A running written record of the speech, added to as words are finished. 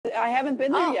I haven't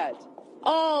been there yet.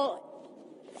 Oh,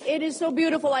 it is so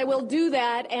beautiful. I will do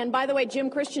that. And by the way,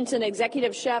 Jim Christensen,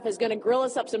 executive chef, is going to grill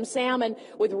us up some salmon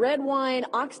with red wine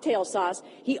oxtail sauce.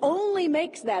 He only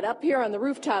makes that up here on the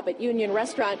rooftop at Union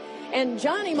Restaurant. And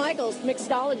Johnny Michaels,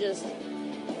 mixologist,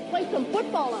 plays some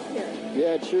football up here.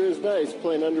 Yeah, it sure is nice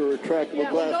playing under a retractable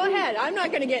glass. Well, go ahead. I'm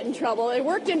not going to get in trouble. It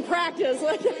worked in practice.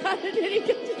 How did he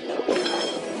get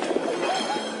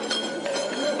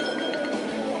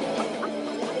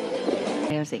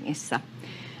Helsingissä.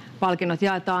 Palkinnot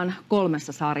jaetaan 3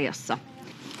 sarjassa.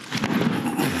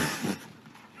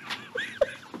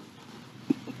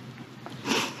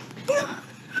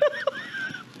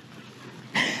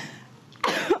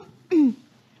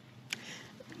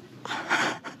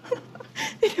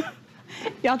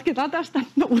 Jatketaan tästä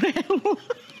urheilua.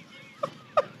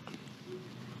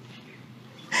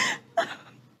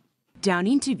 Down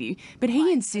interview, but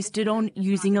he insisted on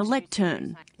using a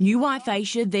lectern. New wife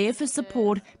Aisha there for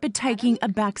support, but taking a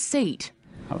back seat.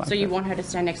 So you want her to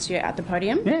stand next to you at the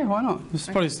podium? Yeah, why not?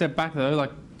 Just probably step back though,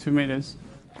 like 2 metres.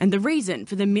 And the reason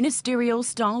for the ministerial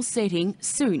style setting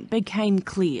soon became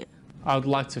clear. I would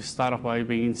like to start off by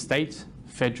being state,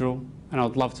 federal, and I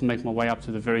would love to make my way up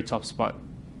to the very top spot.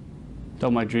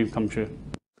 Don't my dream come true.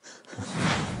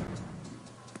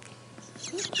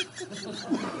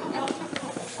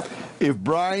 If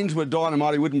brains were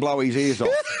dynamite, he wouldn't blow his ears off.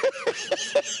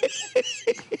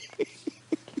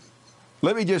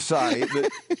 Let me just say that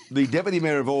the Deputy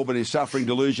Mayor of Auburn is suffering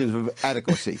delusions of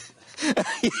adequacy.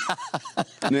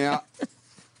 Now,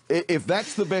 if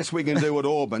that's the best we can do at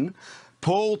Auburn,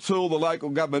 Paul Toole, the local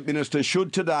government minister,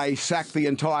 should today sack the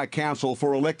entire council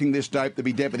for electing this dope to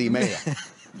be Deputy Mayor.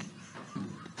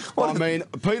 I mean,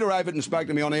 Peter Overton spoke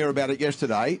to me on air about it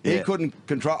yesterday. Yeah. He couldn't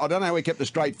control... I don't know how he kept a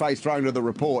straight face thrown to the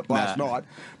report last night,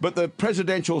 but the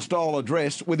presidential-style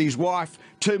address with his wife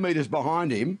 2 metres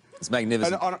behind him... It's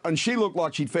magnificent. And she looked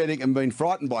like she'd fed it and been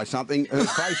frightened by something. Her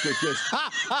face was just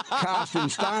cast in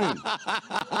stone.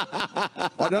 I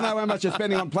don't know how much you're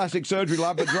spending on plastic surgery,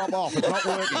 love, but drop off. It's not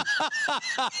working.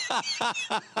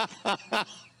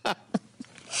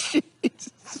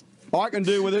 I can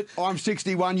do with it. I'm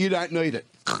 61. You don't need it.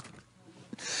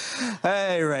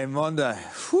 Hey, Raymondo.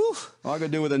 Whew. I can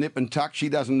do with a nip and tuck. She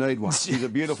doesn't need one. She's a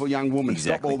beautiful young woman.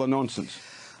 Exactly. Stop all the nonsense.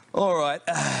 All right.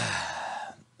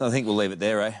 I think we'll leave it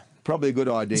there, eh? Probably a good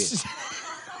idea.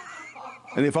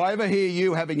 And if I ever hear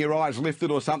you having your eyes lifted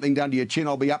or something done to your chin,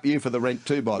 I'll be up you for the rent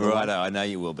too, by the way. Righto, I know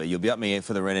you will be. You'll be up me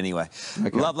for the rent anyway.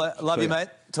 Okay. Love you, mate.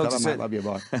 Talk to you soon. Love you,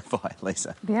 bye. Bye,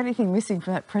 Lisa. The only thing missing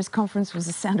from that press conference was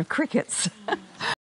the sound of crickets.